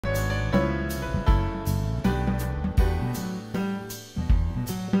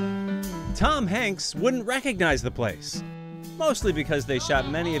Tom Hanks wouldn't recognize the place. Mostly because they shot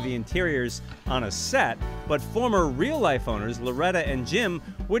many of the interiors on a set, but former real-life owners Loretta and Jim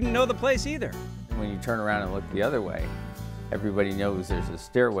wouldn't know the place either. When you turn around and look the other way, everybody knows there's a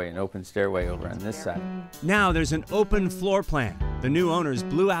stairway, an open stairway over on this side. Now there's an open floor plan. The new owners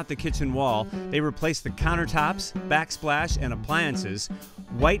blew out the kitchen wall. They replaced the countertops, backsplash, and appliances.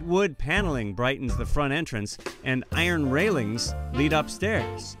 White wood paneling brightens the front entrance, and iron railings lead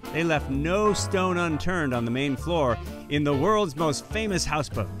upstairs. They left no stone unturned on the main floor in the world's most famous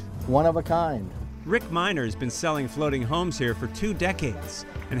houseboat. One of a kind. Rick Miner's been selling floating homes here for 2 decades,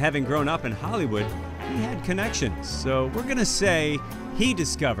 and having grown up in Hollywood, he had connections. So we're gonna say he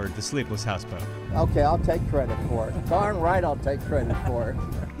discovered the Sleepless houseboat. Okay, I'll take credit for it. Darn right I'll take credit for it.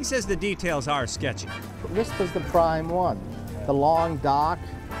 He says the details are sketchy. This was the prime one. The long dock,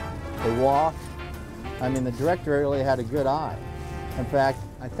 the walk. I mean, the director really had a good eye. In fact,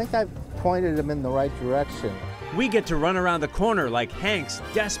 I think I pointed him in the right direction. We get to run around the corner like Hanks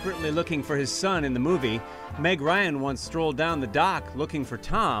desperately looking for his son in the movie. Meg Ryan once strolled down the dock looking for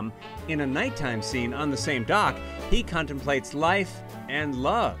Tom. In a nighttime scene on the same dock, he contemplates life and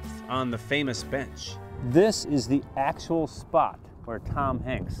love on the famous bench. This is the actual spot where Tom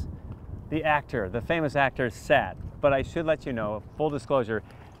Hanks, the actor, the famous actor, sat. But I should let you know, full disclosure,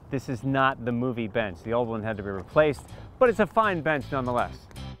 this is not the movie bench. The old one had to be replaced, but it's a fine bench nonetheless.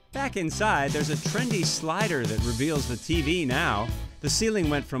 Back inside, there's a trendy slider that reveals the TV now. The ceiling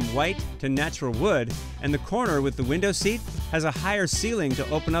went from white to natural wood, and the corner with the window seat has a higher ceiling to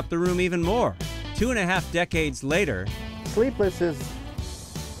open up the room even more. 2.5 decades later, Sleepless is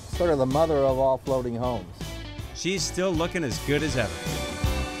sort of the mother of all floating homes. she's still looking as good as ever.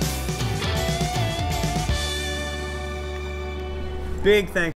 Big thanks